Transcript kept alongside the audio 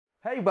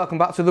Hey, welcome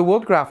back to the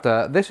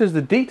Woodgrafter. This is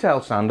the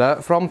detail sander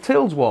from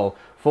Tilswall.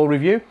 Full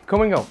review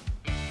coming up.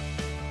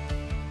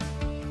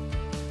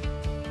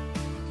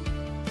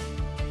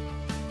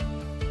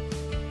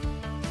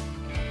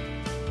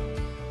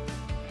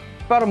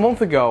 About a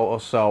month ago or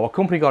so, a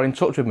company got in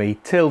touch with me,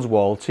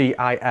 Tilswall,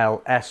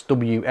 T-I-L-S-W-A-L-L,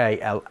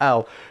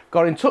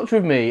 got in touch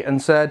with me and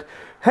said,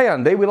 hey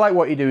Andy, we like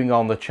what you're doing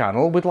on the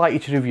channel, we'd like you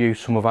to review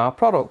some of our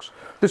products.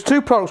 There's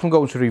two products I'm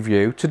going to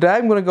review. Today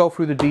I'm going to go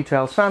through the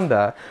detail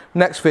sander.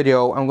 Next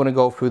video I'm going to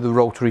go through the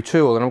rotary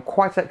tool, and I'm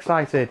quite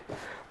excited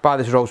by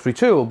this rotary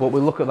tool, but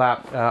we'll look at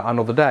that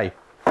another day.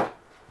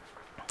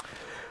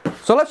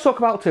 So let's talk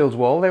about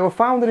Tilswall. They were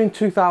founded in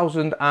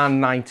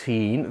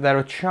 2019. They're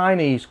a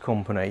Chinese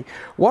company.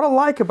 What I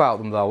like about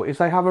them though is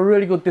they have a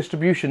really good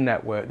distribution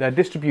network. They're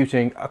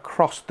distributing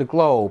across the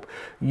globe,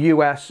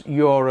 US,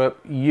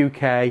 Europe,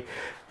 UK,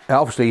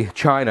 obviously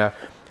China.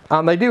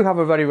 And they do have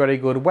a very, very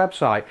good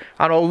website.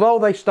 And although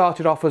they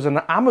started off as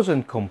an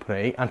Amazon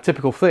company, and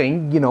typical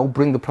thing, you know,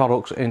 bring the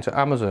products into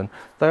Amazon,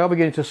 they are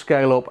beginning to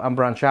scale up and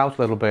branch out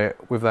a little bit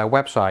with their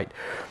website.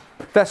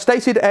 Their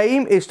stated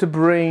aim is to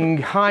bring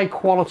high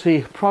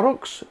quality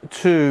products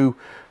to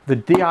the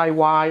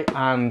DIY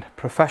and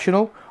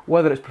professional.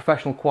 Whether it's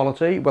professional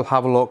quality, we'll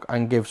have a look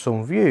and give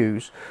some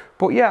views.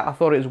 But yeah, I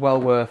thought it was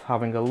well worth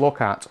having a look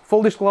at.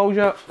 Full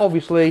disclosure,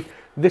 obviously,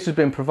 this has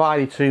been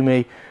provided to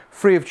me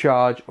free of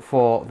charge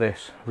for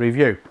this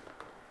review.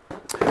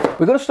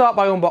 We're going to start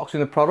by unboxing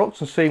the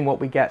products and seeing what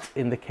we get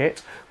in the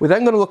kit. We're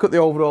then going to look at the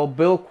overall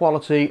build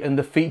quality and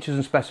the features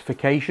and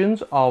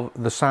specifications of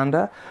the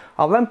sander.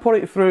 I'll then put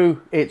it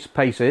through its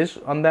paces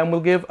and then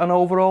we'll give an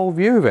overall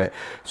view of it.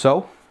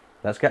 So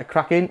let's get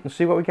cracking and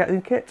see what we get in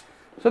the kit.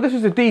 So this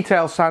is the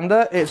detail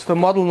sander. It's the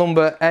model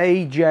number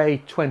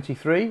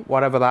AJ23,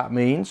 whatever that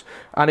means,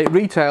 and it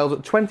retails at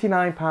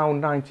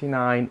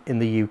 £29.99 in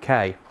the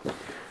UK.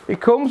 It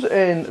comes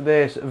in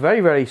this very,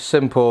 very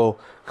simple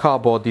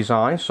cardboard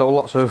design, so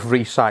lots of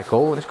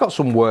recycle, and it's got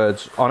some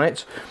words on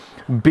it.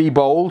 Be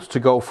bold to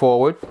go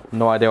forward,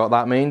 no idea what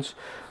that means.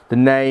 The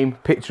name,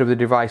 picture of the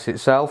device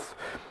itself.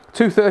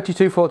 230,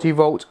 240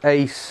 volt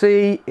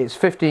AC, it's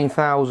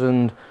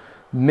 15,000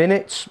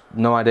 minutes,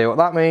 no idea what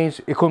that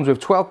means. It comes with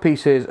 12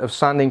 pieces of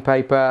sanding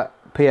paper,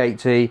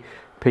 P80,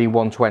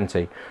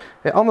 P120.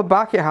 On the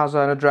back it has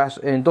an address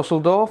in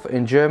Dusseldorf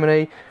in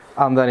Germany,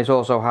 and then it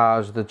also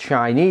has the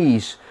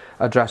Chinese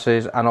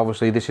addresses, and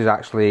obviously this is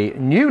actually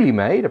newly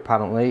made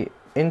apparently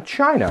in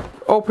China.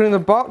 Opening the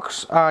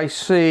box, I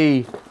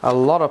see a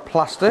lot of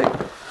plastic.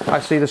 I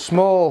see the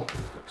small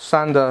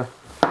sander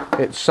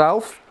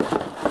itself.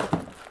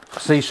 I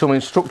see some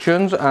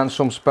instructions and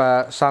some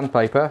spare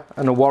sandpaper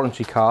and a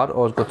warranty card,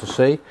 always good to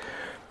see,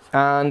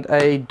 and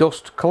a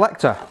dust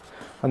collector,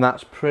 and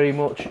that's pretty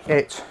much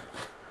it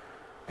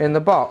in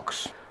the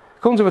box.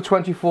 Comes with a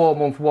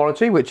 24-month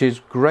warranty, which is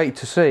great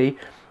to see,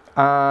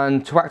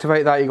 and to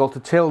activate that you go to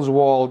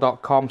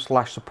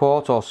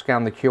tilswall.com/support or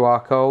scan the QR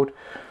code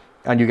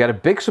and you get a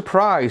big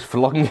surprise for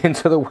logging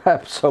into the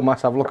web, so I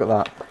might have a look at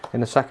that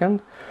in a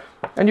second.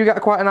 And you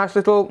get quite a nice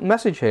little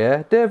message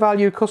here. Dear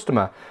valued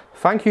customer,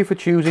 thank you for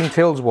choosing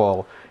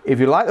Tilswall. If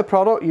you like the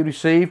product you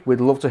receive,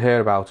 we'd love to hear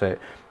about it.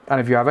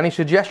 And if you have any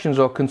suggestions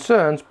or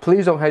concerns,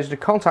 please don't hesitate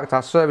to contact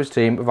our service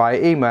team via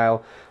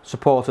email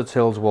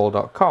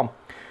support@tilswall.com.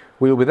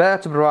 We'll be there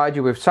to provide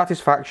you with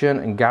satisfaction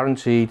and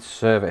guaranteed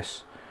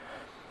service.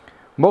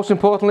 Most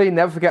importantly,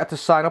 never forget to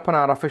sign up on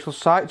our official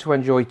site to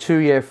enjoy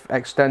 2-year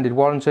extended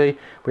warranty.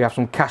 We have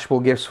some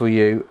cashable gifts for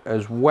you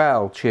as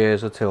well.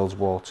 Cheers, the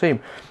Tilswall team.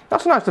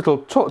 That's a nice little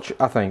touch,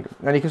 I think.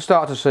 And you can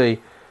start to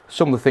see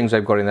some of the things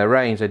they've got in their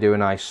range. They do a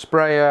nice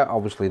sprayer,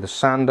 obviously the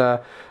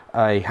sander,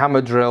 a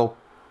hammer drill,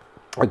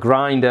 a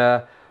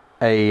grinder,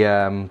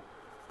 some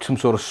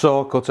sort of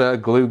saw cutter,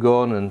 glue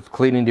gun and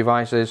cleaning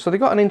devices. So they've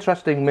got an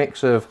interesting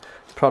mix of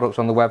products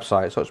on the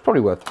website, so it's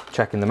probably worth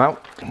checking them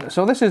out.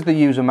 So this is the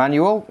user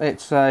manual.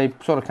 It's a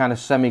sort of kind of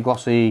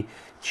semi-glossy,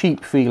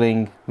 cheap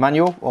feeling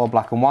manual, all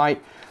black and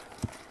white.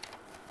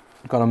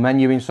 Got a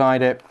menu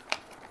inside it.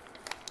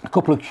 A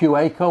couple of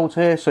QA codes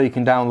here, so you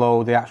can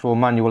download the actual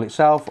manual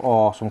itself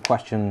or some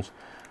questions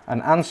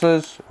and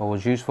answers,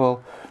 always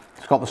useful.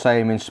 It's got the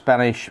same in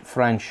Spanish,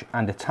 French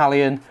and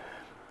Italian.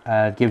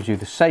 Gives you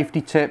the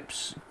safety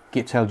tips,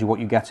 it tells you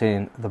what you get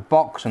in the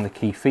box and the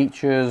key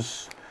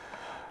features,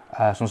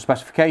 some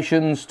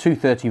specifications,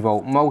 230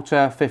 volt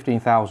motor,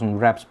 15,000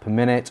 revs per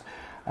minute,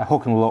 a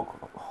hook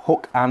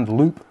and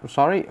loop,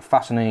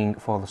 fastening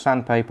for the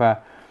sandpaper,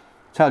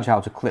 tells you how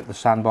to clip the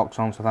sandbox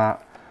onto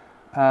that.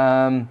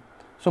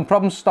 Some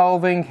problem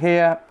solving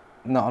here,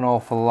 not an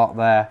awful lot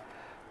there,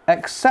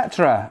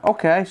 etc.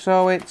 Okay,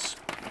 so it's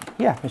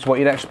what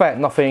you'd expect,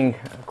 nothing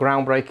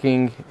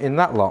groundbreaking in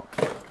that lot.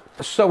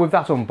 So with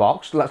that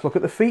unboxed, let's look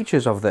at the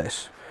features of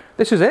this.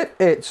 This is it.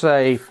 It's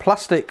a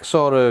plastic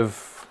sort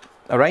of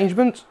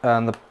arrangement,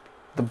 and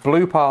the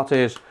blue part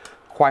is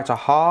quite a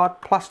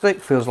hard plastic,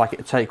 feels like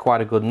it'd take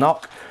quite a good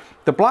knock.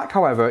 The black,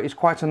 however, is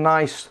quite a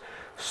nice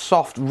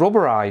soft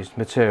rubberized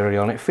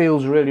material, and it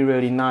feels really,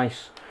 really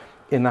nice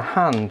in the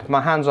hand.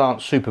 My hands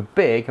aren't super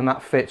big and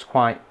that fits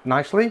quite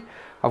nicely.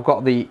 I've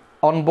got the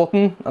on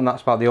button and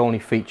that's about the only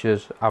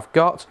features I've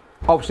got.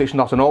 Obviously it's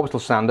not an orbital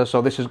sander,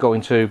 so this is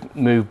going to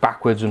move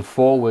backwards and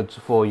forwards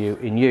for you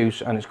in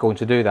use, and it's going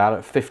to do that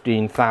at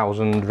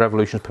 15,000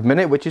 revolutions per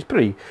minute, which is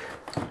pretty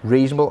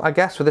reasonable, I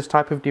guess, for this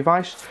type of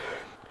device.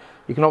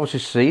 You can obviously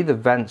see the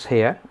vents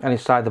here, and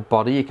inside the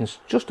body you can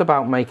just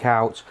about make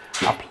out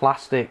a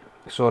plastic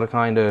sort of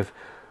kind of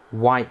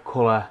white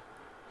colour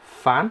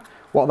fan.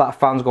 What that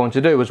fan's going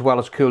to do, as well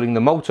as cooling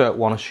the motor,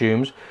 one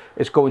assumes,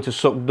 it's going to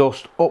suck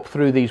dust up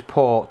through these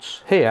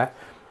ports here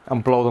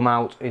and blow them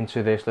out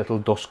into this little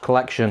dust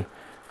collection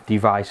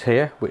device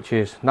here, which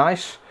is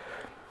nice.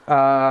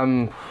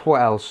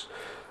 What else?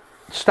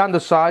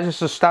 Standard size. This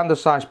is a standard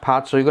size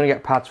pad, so you're going to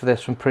get pads for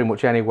this from pretty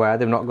much anywhere.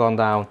 They've not gone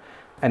down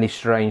any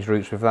strange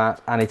routes with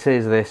that, and it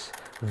is this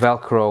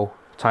Velcro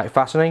type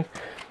fastening.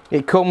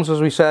 It comes, as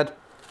we said,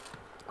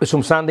 with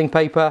some sanding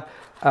paper,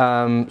 6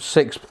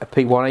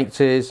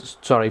 P180s,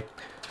 sorry,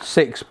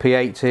 6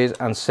 P80s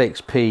and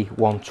 6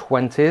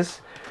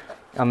 P120s,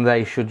 and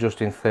they should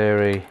just in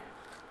theory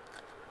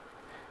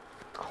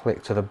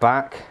click to the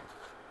back.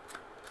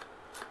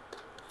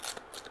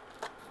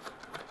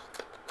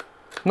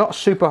 Not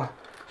super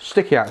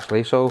sticky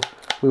actually, so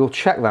we will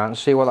check that and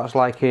see what that's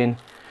like in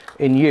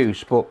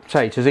use, but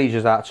say it's as easy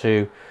as that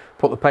to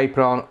put the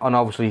paper on, and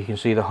obviously you can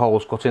see the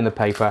holes cut in the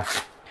paper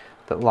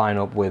that line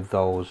up with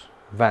those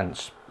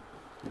vents.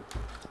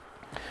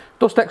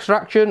 Dust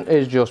extraction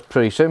is just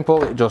pretty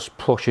simple. It just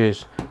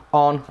pushes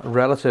on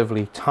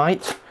relatively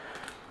tight.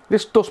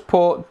 This dust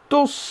port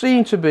does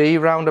seem to be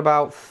around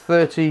about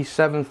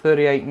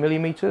 37-38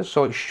 millimeters,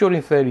 so it should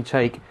in theory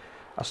take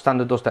a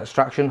standard dust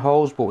extraction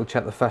hose, but we'll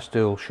check the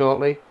Festool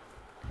shortly.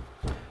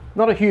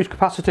 Not a huge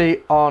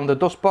capacity on the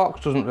dust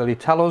box, doesn't really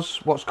tell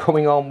us what's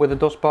going on with the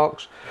dust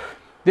box.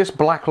 This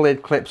black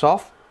lid clips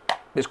off.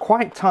 It's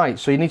quite tight,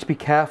 so you need to be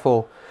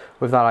careful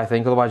with that, I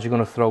think, otherwise you're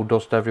going to throw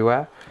dust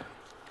everywhere.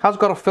 Has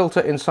got a filter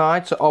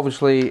inside, so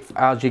obviously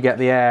as you get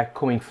the air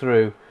coming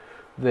through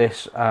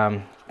this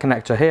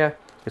connector here,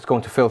 it's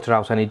going to filter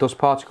out any dust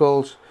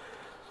particles.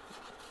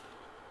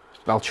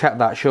 I'll check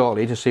that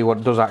shortly to see what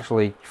it does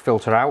actually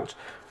filter out,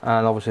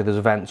 and obviously there's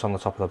vents on the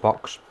top of the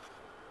box.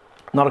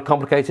 Not a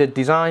complicated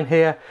design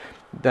here.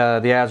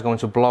 The air is going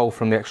to blow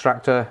from the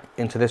extractor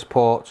into this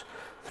port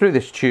through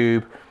this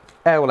tube.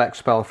 Air will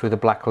expel through the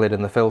black lid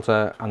and the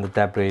filter, and the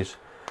debris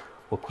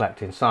will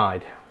collect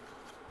inside.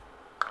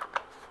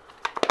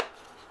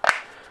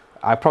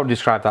 I probably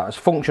describe that as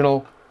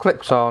functional,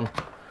 clips on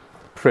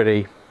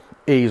pretty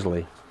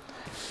easily.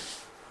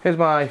 Here's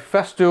my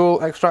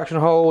Festool extraction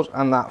hose,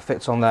 and that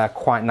fits on there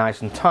quite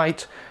nice and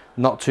tight.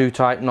 Not too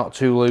tight, not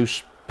too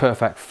loose,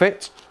 perfect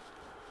fit.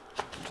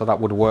 So that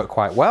would work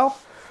quite well.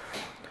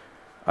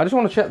 I just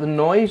want to check the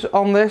noise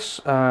on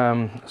this.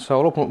 So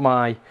I'll open up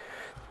my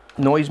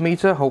noise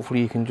meter.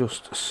 Hopefully you can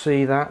just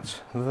see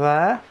that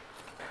there.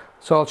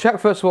 So I'll check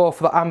first of all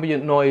for the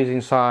ambient noise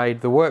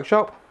inside the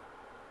workshop.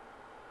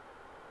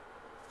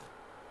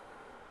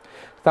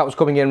 That was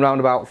coming in around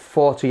about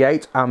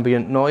 48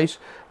 ambient noise,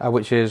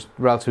 which is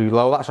relatively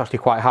low. That's actually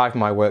quite high for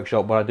my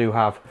workshop, but I do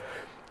have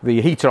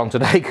the heater on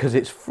today because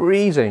it's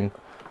freezing.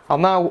 I'll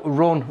now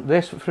run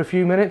this for a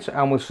few minutes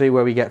and we'll see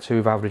where we get to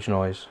with average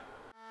noise.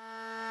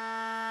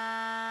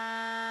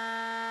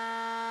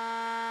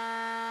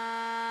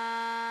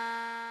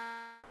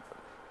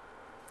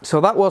 So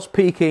that was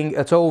peaking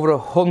at over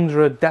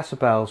 100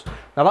 decibels.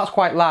 Now that's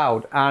quite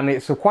loud, and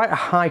it's quite a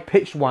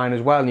high-pitched whine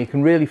as well, and you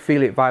can really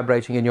feel it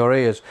vibrating in your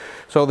ears.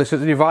 So this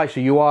is a device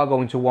that you are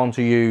going to want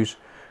to use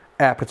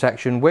air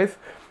protection with.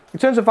 In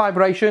terms of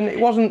vibration, it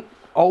wasn't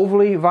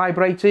overly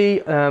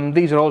vibraty.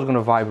 These are always going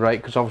to vibrate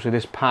because obviously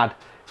this pad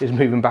is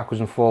moving backwards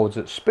and forwards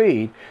at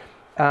speed.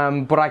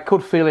 But I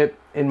could feel it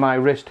in my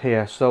wrist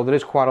here, so there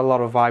is quite a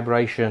lot of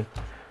vibration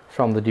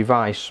from the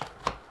device.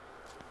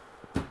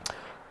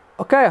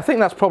 Okay, I think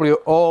that's probably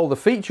all the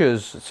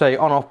features. Say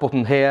on-off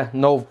button here,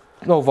 no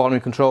volume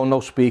control, no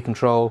speed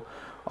control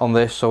on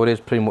this, so it is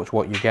pretty much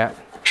what you get.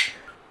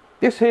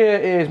 This here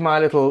is my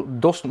little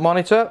dust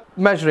monitor,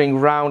 measuring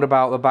round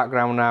about the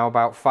background now,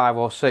 about 5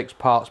 or 6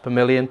 parts per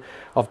million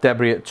of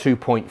debris at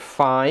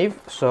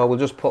 2.5. So we'll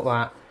just put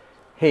that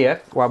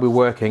here while we're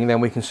working, then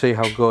we can see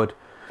how good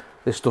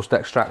this dust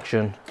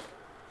extraction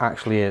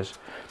actually is.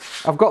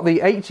 I've got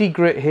the 80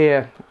 grit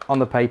here on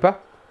the paper.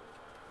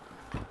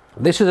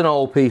 This is an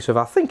old piece of,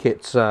 I think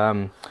it's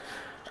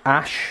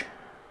ash,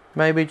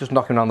 maybe, just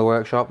knocking around the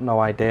workshop, no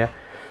idea.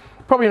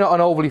 Probably not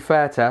an overly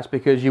fair test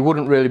because you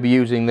wouldn't really be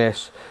using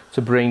this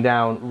to bring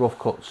down rough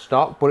cut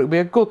stock, but it would be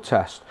a good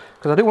test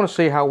because I do want to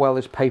see how well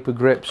this paper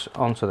grips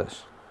onto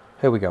this.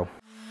 Here we go.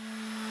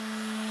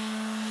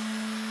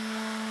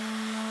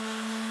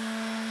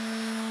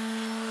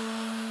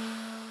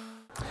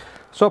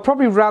 So I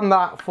probably ran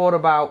that for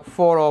about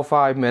 4 or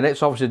 5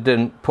 minutes. Obviously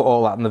didn't put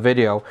all that in the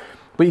video,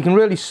 but you can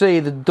really see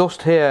the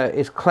dust here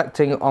is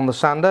collecting on the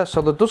sander,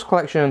 so the dust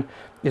collection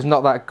is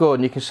not that good,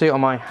 and you can see it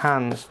on my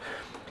hands.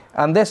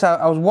 And this,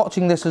 I was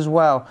watching this as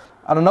well,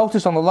 and I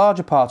noticed on the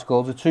larger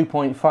particles, the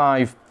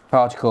 2.5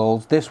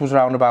 particles. This was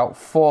around about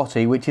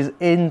 40, which is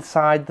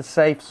inside the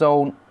safe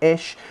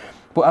zone-ish.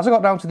 But as I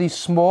got down to these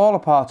smaller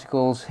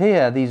particles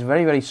here, these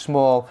very, very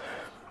small,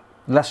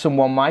 less than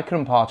 1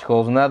 micron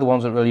particles, and they're the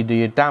ones that really do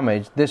you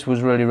damage, this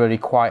was really, really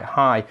quite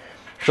high.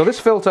 So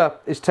this filter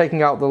is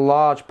taking out the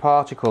large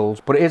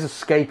particles, but it is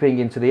escaping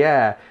into the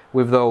air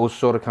with those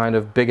sort of kind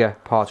of bigger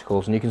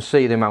particles, and you can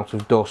see the amount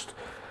of dust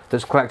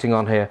that's collecting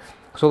on here.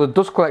 So the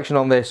dust collection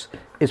on this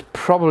is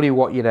probably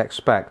what you'd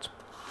expect.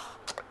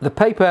 The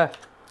paper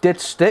did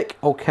stick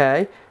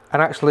okay,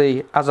 and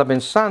actually as I've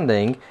been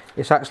sanding,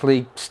 it's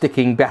actually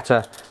sticking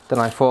better than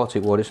I thought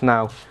it would. It's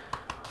now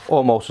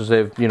almost as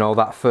if, you know,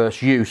 that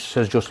first use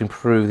has just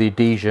improved the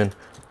adhesion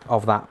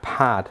of that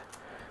pad.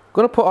 I'm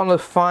going to put on the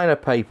finer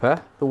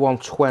paper, the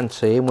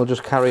 120, and we'll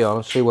just carry on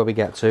and see where we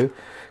get to.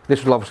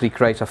 This will obviously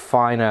create a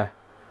finer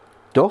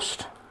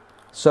dust.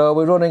 So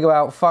we're running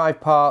about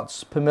 5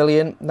 parts per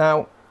million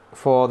now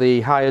for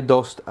the higher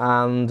dust,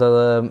 and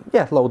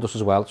yeah, lower dust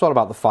as well. It's all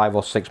about the 5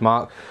 or 6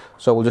 mark,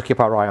 so we'll just keep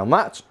our eye on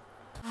that.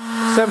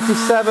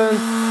 77,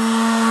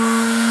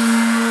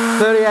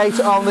 38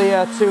 on the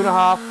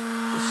 2.5.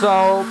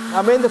 So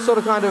I'm in the sort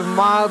of kind of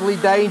mildly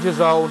danger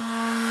zone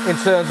in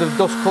terms of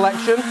dust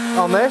collection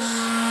on this,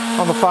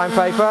 on the fine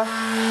paper.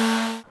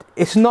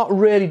 It's not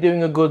really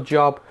doing a good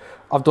job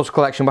of dust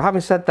collection, but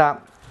having said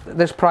that, at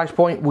this price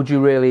point, would you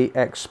really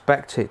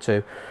expect it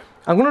to?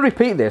 I'm going to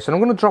repeat this, and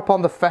I'm going to drop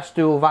on the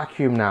Festool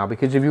vacuum now,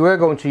 because if you were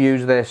going to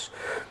use this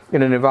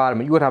in an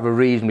environment, you would have a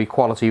reasonably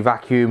quality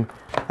vacuum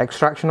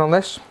extraction on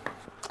this.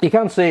 You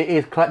can see it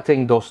is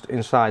collecting dust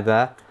inside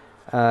there,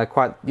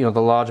 quite, you know,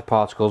 the larger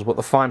particles, but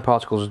the fine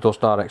particles of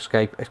dust are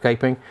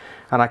escaping,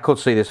 and I could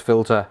see this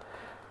filter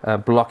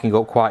blocking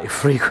up quite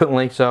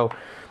frequently. So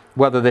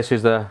whether this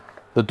is the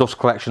dust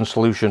collection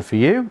solution for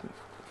you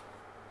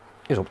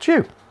is up to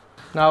you.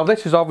 Now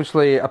this is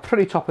obviously a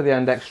pretty top of the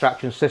end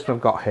extraction system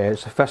I've got here.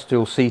 It's a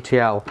Festool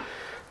CTL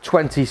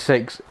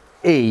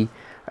 26E,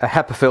 a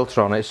HEPA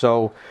filter on it,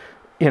 so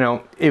you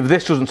know, if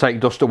this doesn't take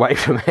dust away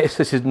from this,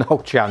 this is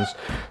no chance.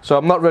 So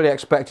I'm not really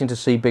expecting to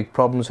see big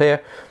problems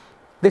here.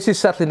 This is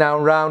settling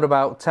down around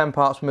about 10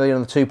 parts per million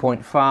on the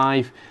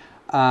 2.5,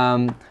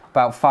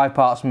 about 5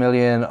 parts per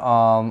million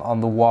on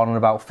the 1, and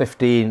about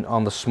 15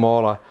 on the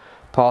smaller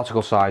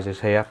particle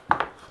sizes here.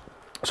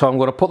 So I'm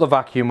going to put the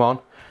vacuum on,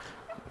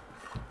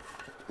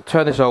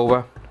 turn this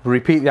over,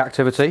 repeat the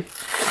activity.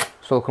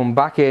 So I'll come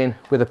back in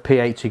with a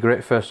P80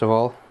 grit first of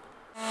all.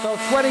 So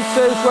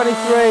 22,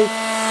 23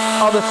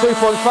 on the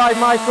 2.5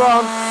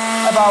 micron,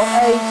 about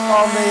 8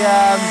 on the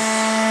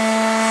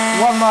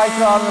 1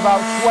 micron, and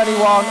about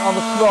 21 on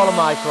the smaller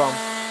micron.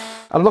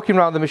 And looking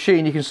around the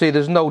machine, you can see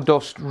there's no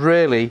dust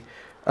really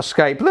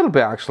escaped, a little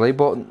bit actually,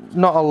 but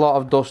not a lot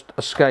of dust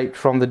escaped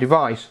from the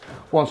device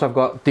once I've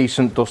got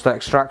decent dust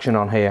extraction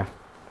on here.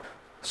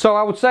 So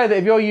I would say that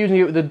if you're using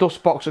it with the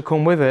dust box that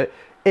come with it,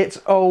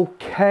 it's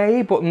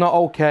okay, but not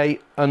okay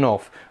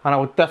enough. And I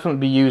would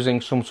definitely be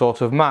using some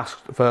sort of mask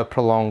for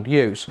prolonged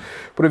use.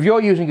 But if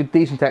you're using a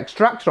decent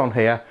extractor on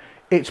here,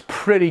 it's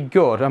pretty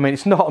good. I mean,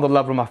 it's not on the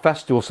level of my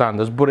Festool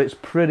sanders, but it's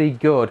pretty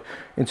good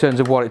in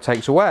terms of what it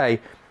takes away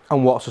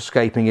and what's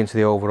escaping into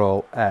the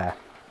overall air.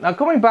 Now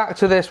coming back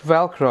to this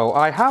Velcro,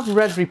 I have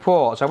read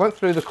reports. I went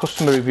through the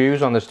customer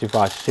reviews on this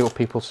device to see what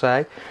people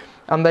say.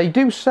 And they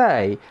do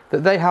say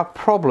that they have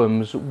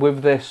problems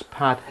with this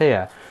pad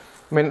here.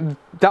 I mean,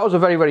 that was a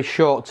very, very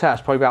short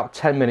test, probably about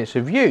 10 minutes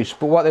of use,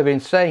 but what they've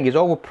been saying is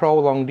over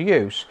prolonged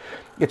use,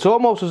 it's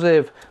almost as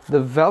if the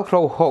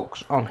Velcro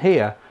hooks on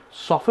here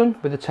soften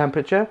with the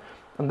temperature,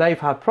 and they've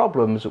had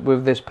problems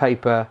with this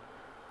paper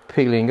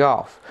peeling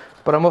off.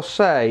 But I must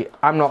say,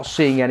 I'm not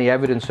seeing any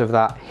evidence of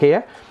that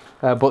here,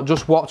 but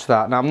just watch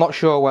that. Now, I'm not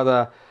sure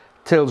whether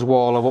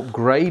Tilswall have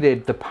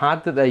upgraded the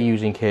pad that they're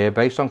using here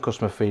based on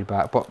customer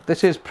feedback, but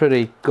this is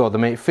pretty good. I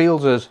mean, it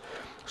feels as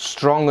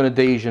strong an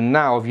adhesion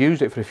now, I've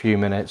used it for a few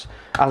minutes,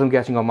 as I'm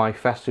getting on my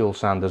Festool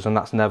sanders, and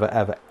that's never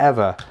ever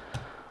ever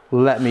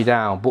let me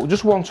down. But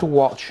just one to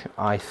watch,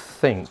 I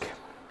think.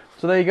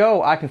 So there you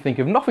go. I can think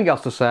of nothing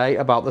else to say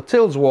about the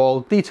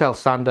Tilswall detail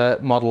sander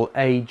model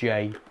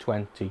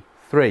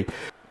AJ23.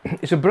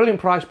 It's a brilliant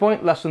price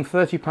point, less than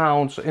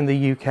 £30 in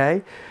the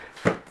UK.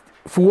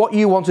 For what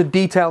you want a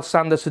detail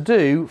sander to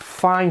do,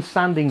 fine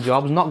sanding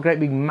jobs, not great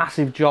big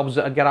massive jobs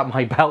that I get out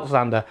my belt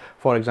sander,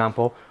 for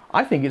example,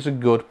 I think it's a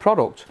good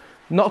product.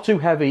 Not too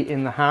heavy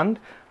in the hand,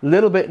 a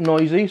little bit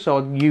noisy, so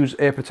I'd use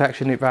ear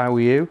protection if I were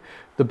you.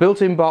 The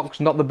built-in box,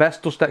 not the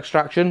best dust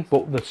extraction,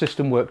 but the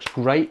system works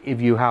great if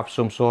you have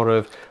some sort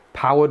of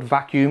powered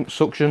vacuum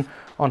suction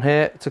on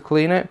here to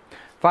clean it.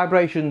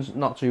 Vibrations,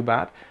 not too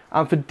bad.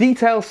 And for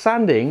detail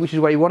sanding, which is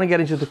where you want to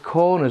get into the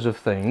corners of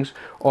things,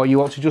 or you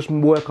want to just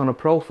work on a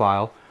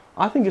profile,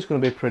 I think it's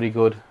going to be a pretty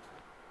good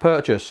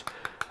purchase.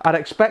 I'd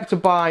expect to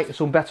buy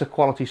some better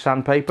quality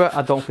sandpaper.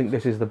 I don't think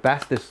this is the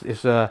best. This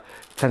is,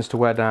 tends to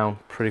wear down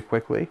pretty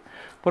quickly.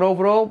 But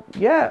overall,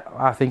 yeah,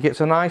 I think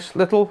it's a nice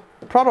little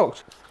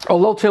product.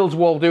 Although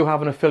Tilswall do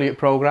have an affiliate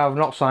program, I've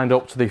not signed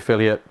up to the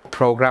affiliate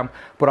program,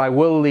 but I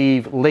will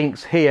leave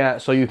links here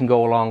so you can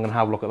go along and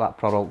have a look at that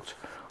product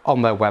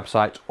on their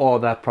website, or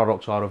their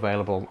products are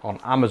available on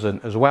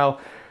Amazon as well.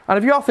 And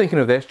if you're thinking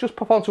of this, just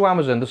pop onto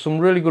Amazon. There's some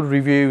really good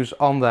reviews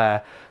on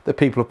there that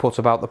people have put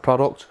about the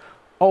product.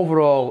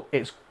 Overall,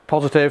 it's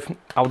positive.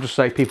 I would just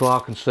say people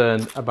are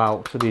concerned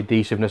about the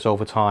adhesiveness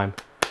over time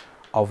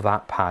of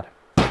that pad.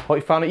 Hope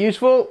you found it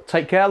useful.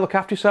 Take care, look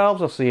after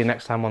yourselves. I'll see you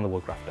next time on the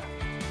Woodgrafter.